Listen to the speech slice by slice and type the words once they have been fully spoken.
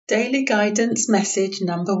Daily Guidance Message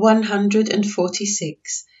number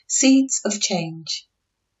 146, Seeds of Change.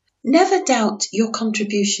 Never doubt your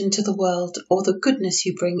contribution to the world or the goodness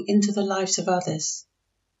you bring into the lives of others.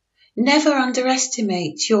 Never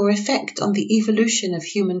underestimate your effect on the evolution of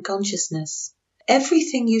human consciousness.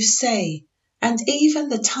 Everything you say, and even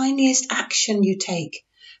the tiniest action you take,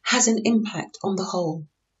 has an impact on the whole.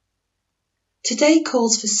 Today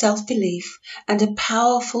calls for self-belief and a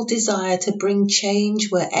powerful desire to bring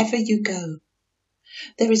change wherever you go.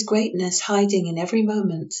 There is greatness hiding in every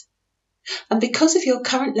moment. And because of your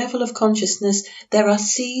current level of consciousness, there are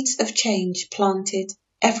seeds of change planted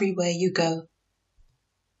everywhere you go.